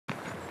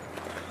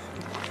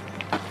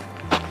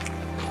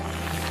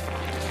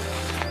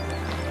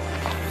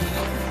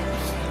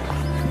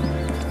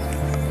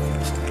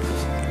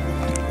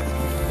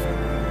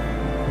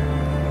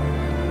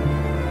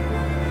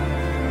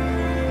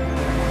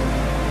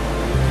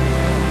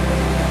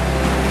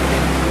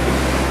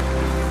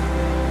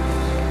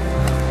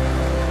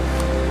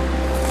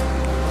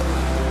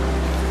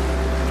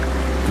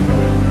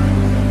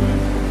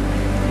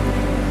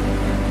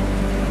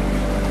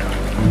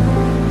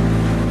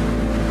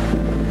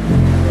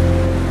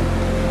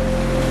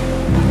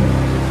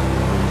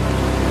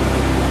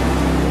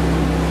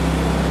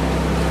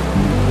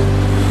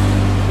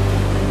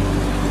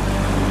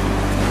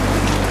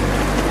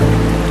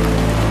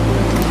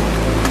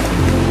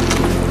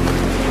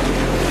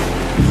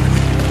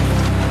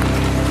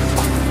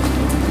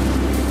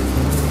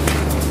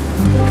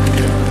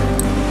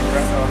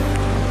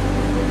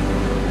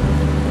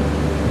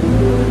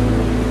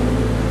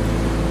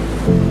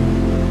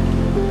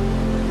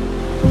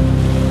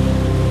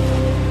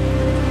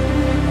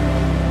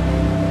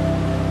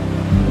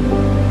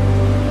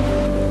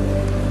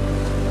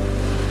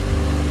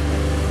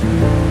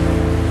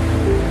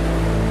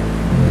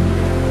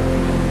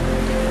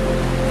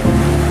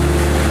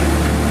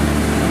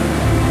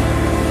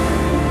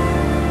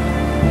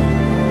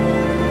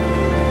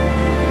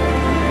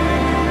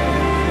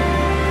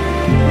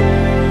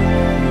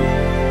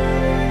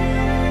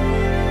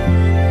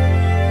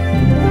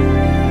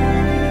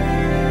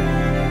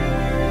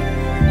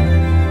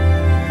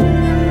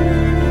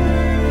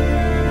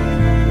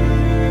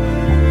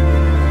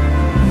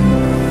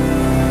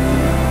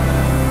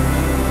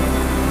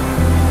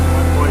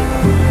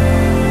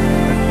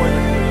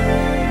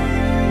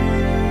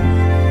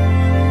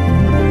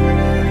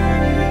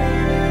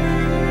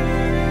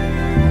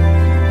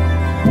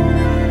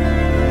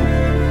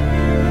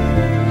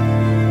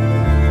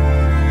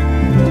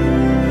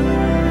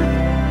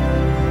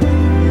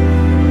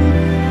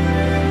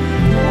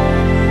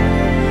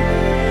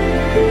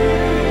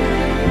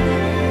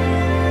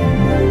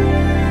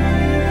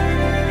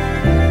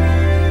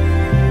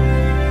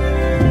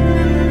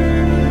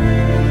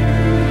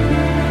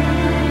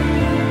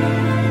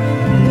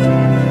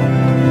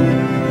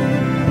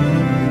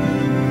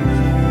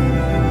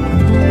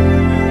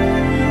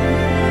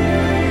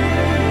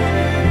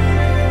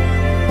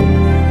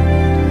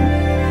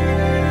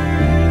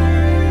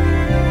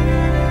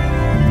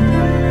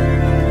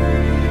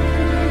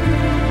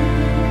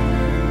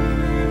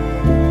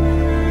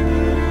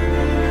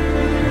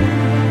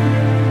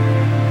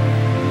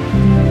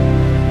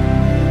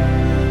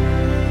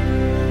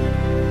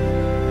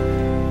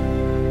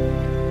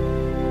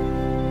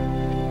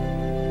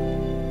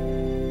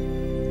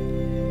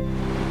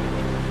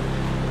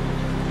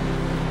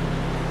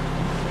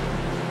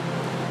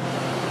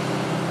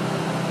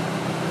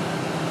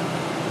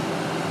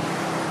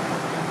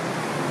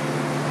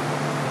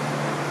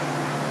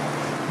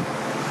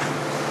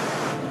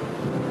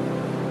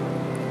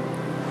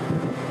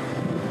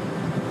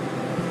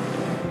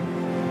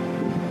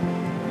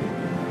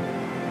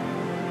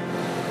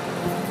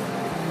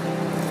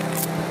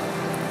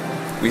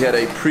We had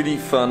a pretty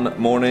fun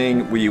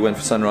morning. We went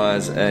for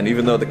sunrise, and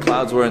even though the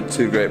clouds weren't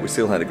too great, we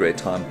still had a great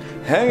time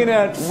hanging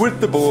out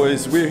with the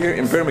boys. We're here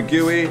in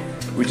Vermigui.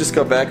 We just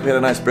got back, we had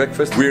a nice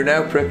breakfast. We're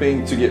now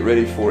prepping to get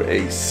ready for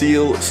a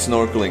seal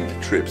snorkeling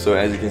trip. So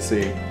as you can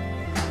see,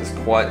 there's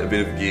quite a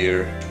bit of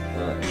gear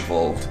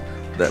involved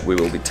that we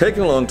will be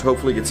taking along to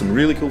hopefully get some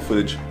really cool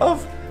footage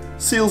of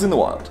seals in the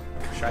wild.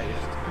 And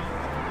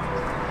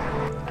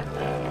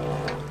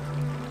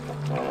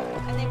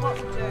then what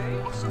we do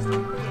is just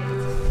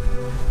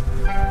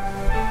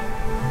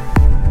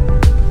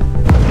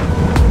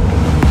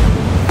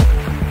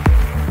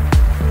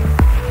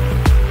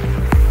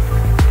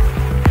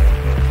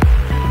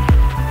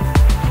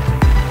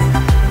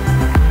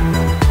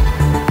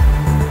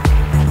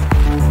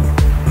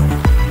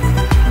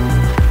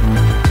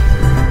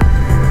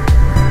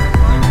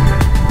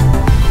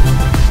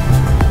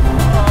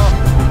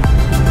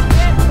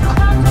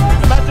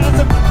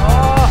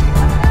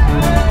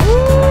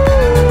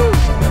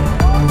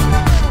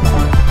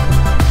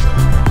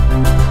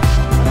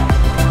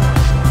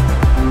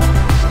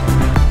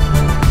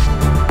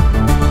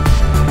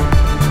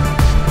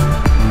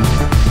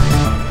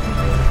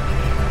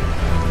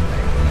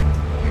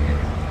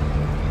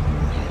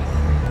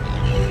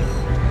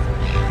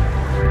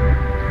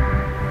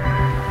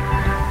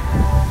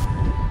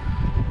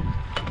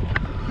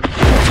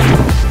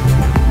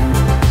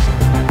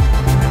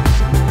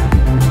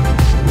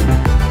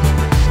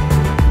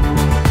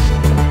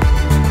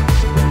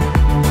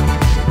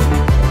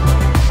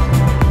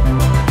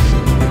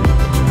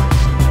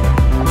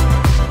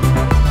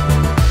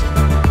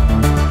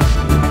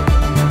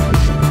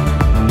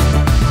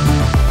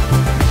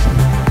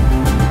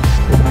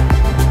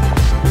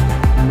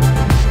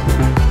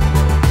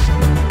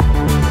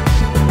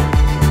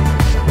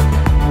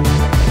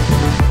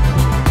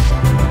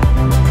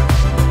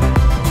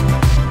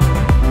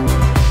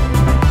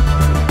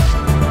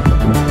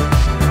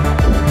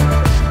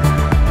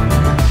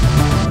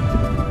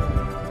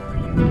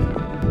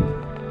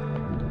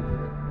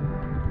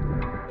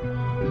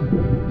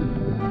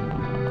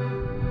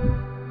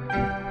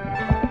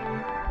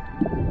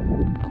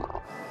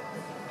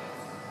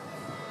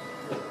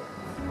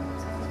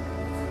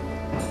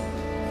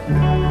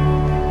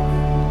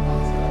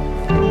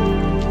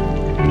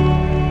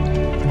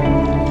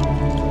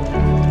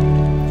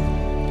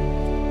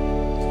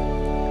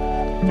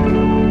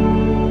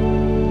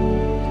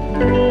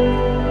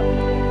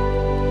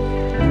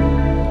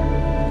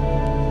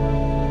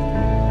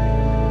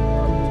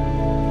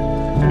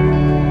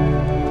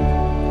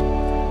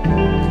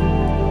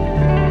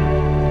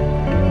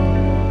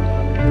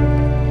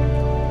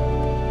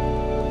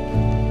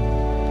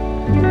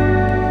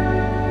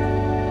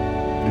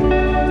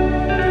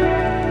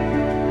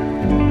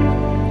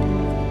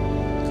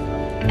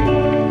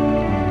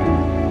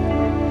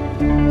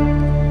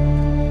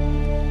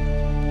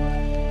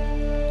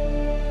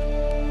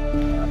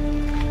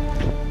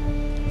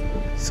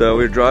So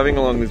we're driving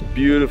along this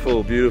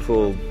beautiful,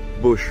 beautiful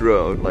bush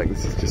road, like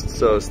this is just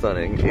so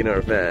stunning, in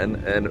our van,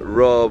 and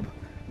Rob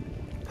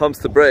pumps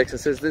the brakes and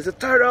says, "There's a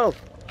turtle!"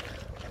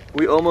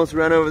 We almost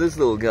ran over this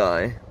little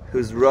guy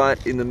who's right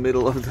in the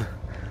middle of the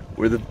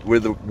where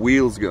the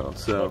wheels go.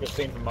 So like a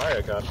scene from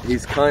Mario Kart.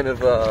 He's kind of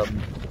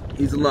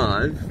he's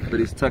alive, but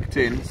he's tucked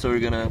in, so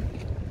we're gonna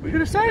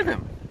save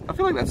him. I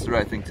feel like that's the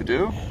right thing to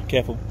do.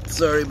 Careful.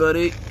 Sorry,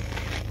 buddy.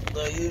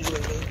 I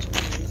usually need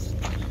to use.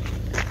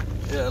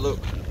 Yeah, look.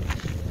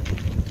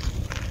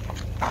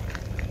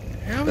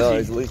 Oh,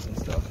 he's leaking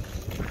stuff.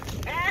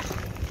 Ah.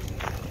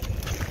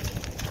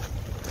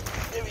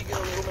 There we go,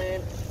 little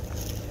man.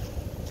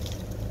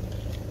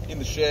 In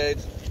the shade,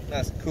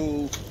 nice and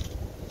cool.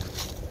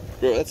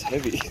 Bro, that's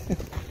heavy.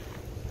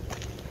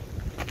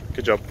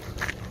 Good job.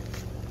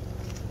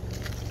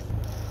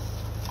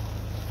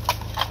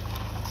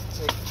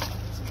 Take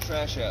some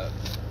trash out.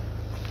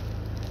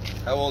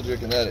 How old do you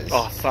reckon that is?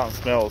 Oh,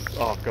 something smells.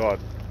 Oh, God.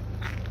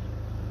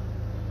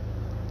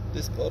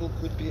 This bottle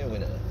could be a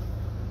winner.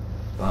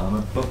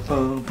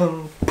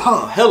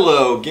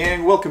 Hello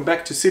gang, welcome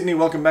back to Sydney,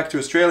 welcome back to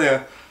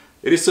Australia.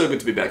 It is so good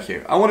to be back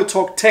here. I want to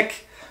talk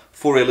tech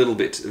for a little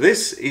bit.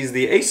 This is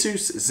the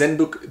Asus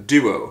ZenBook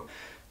Duo.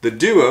 The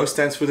Duo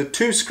stands for the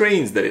 2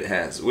 screens that it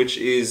has, which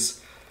is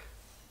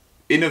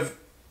innovative?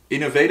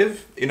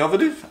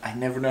 I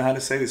never know how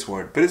to say this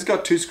word. But it's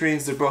got 2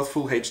 screens, they're both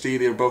full HD,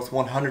 they're both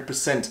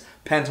 100%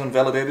 Pantone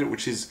validated,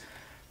 which is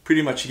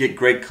pretty much you get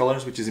great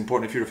colors, which is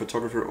important if you're a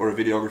photographer or a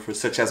videographer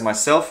such as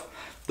myself.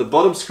 The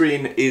bottom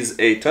screen is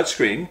a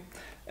touchscreen,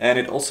 and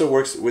it also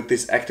works with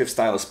this active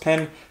stylus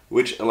pen,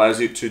 which allows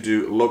you to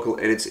do local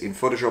edits in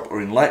Photoshop or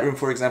in Lightroom,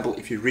 for example,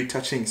 if you're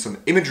retouching some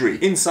imagery.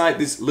 Inside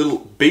this little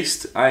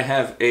beast, I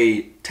have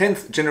a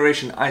 10th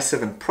generation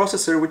i7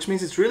 processor, which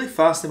means it's really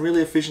fast and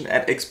really efficient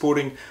at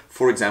exporting,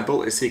 for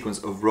example, a sequence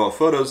of raw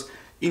photos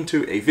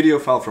into a video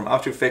file from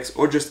After Effects,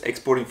 or just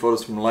exporting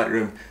photos from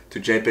Lightroom to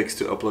JPEGs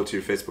to upload to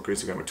your Facebook or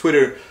Instagram or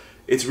Twitter.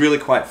 It's really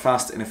quite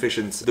fast and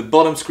efficient. The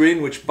bottom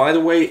screen, which by the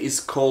way is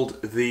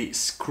called the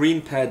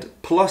ScreenPad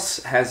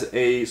Plus, has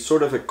a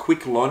sort of a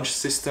quick launch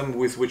system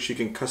with which you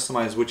can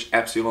customize which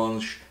apps you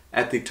launch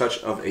at the touch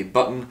of a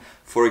button.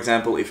 For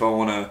example, if I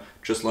want to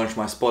just launch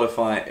my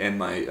Spotify and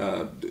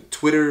my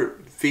Twitter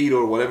feed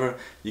or whatever,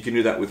 you can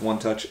do that with one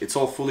touch. It's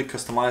all fully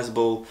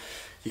customizable.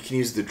 You can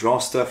use the draw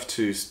stuff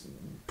to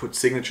put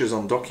signatures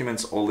on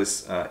documents, all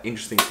this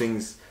interesting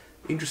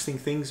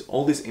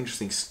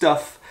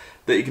stuff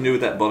that you can do with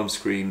that bottom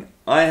screen.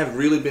 I have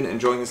really been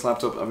enjoying this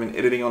laptop. I've been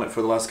editing on it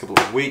for the last couple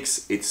of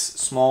weeks. It's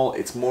small,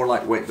 it's more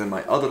lightweight than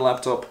my other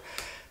laptop,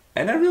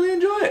 and I really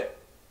enjoy it.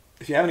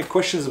 If you have any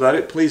questions about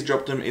it, please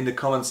drop them in the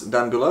comments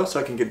down below so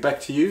I can get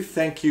back to you.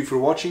 Thank you for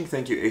watching.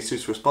 Thank you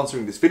ASUS for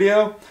sponsoring this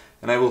video,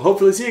 and I will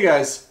hopefully see you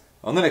guys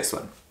on the next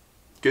one.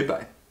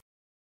 Goodbye.